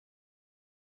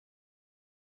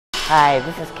Hi,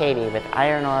 this is Katie with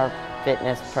Iron Orr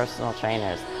Personal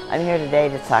Trainers. I'm here today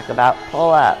to talk about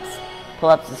pull-ups.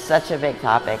 Pull-ups is such a big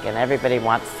topic and everybody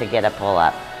wants to get a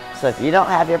pull-up. So if you don't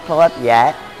have your pull-up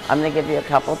yet, I'm going to give you a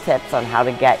couple tips on how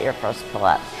to get your first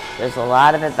pull-up. There's a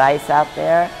lot of advice out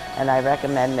there and I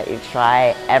recommend that you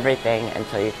try everything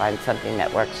until you find something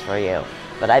that works for you.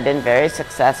 But I've been very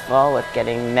successful with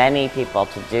getting many people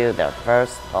to do their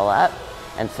first pull-up,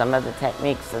 and some of the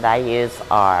techniques that I use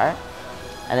are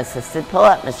an assisted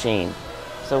pull-up machine.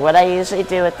 So what I usually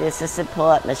do with the assisted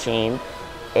pull-up machine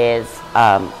is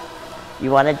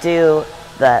you want to do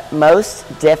the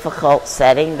most difficult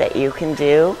setting that you can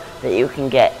do, that you can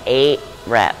get 8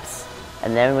 reps.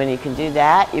 And then when you can do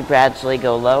that, you gradually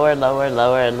go lower, lower,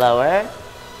 lower, and lower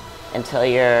until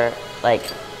you're like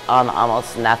on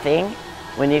almost nothing.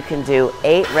 When you can do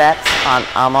 8 reps on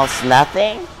almost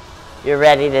nothing, you're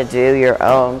ready to do your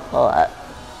own pull-up.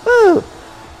 Woo!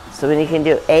 So when you can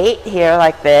do 8 here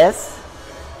like this,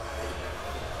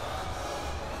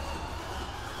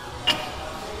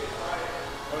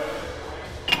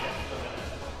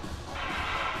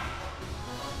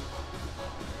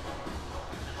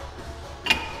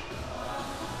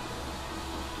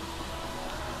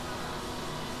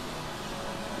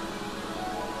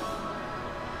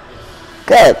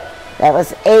 good. That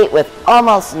was 8 with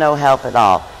almost no help at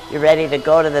all. You're ready to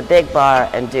go to the big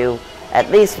bar and do at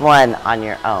least 1 on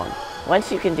your own.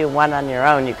 Once you can do 1 on your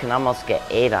own, you can almost get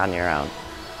 8 on your own.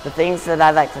 The things that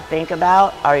I like to think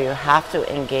about are you have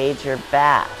to engage your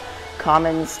back.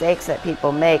 Common mistakes that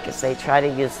people make is they try to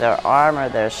use their arm or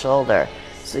their shoulder.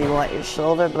 So you want your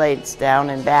shoulder blades down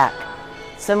and back.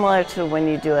 Similar to when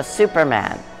you do a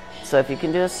Superman. So if you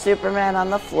can do a Superman on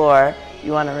the floor,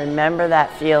 you want to remember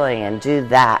that feeling and do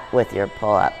that with your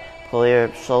pull-up. Pull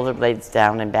your shoulder blades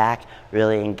down and back,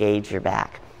 really engage your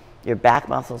back. Your back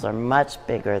muscles are much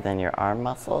bigger than your arm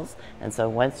muscles, and so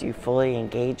once you fully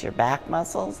engage your back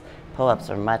muscles, pull-ups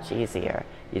are much easier.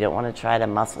 You don't want to try to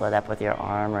muscle it up with your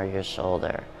arm or your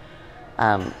shoulder.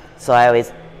 So I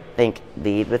always think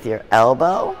lead with your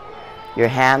elbow. Your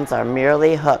hands are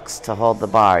merely hooks to hold the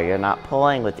bar. You're not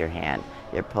pulling with your hand,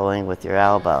 you're pulling with your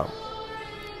elbow.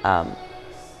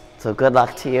 So good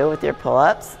luck to you with your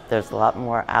pull-ups. There's a lot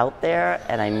more out there,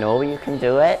 and I know you can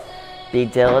do it. Be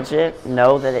diligent,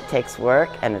 know that it takes work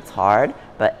and it's hard,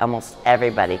 but almost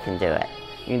everybody can do it.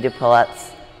 You can do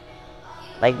pull-ups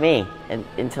like me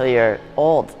until you're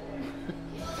old.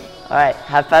 All right,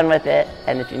 have fun with it,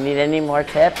 and if you need any more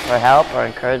tips or help or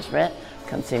encouragement,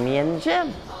 come see me in the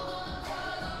gym.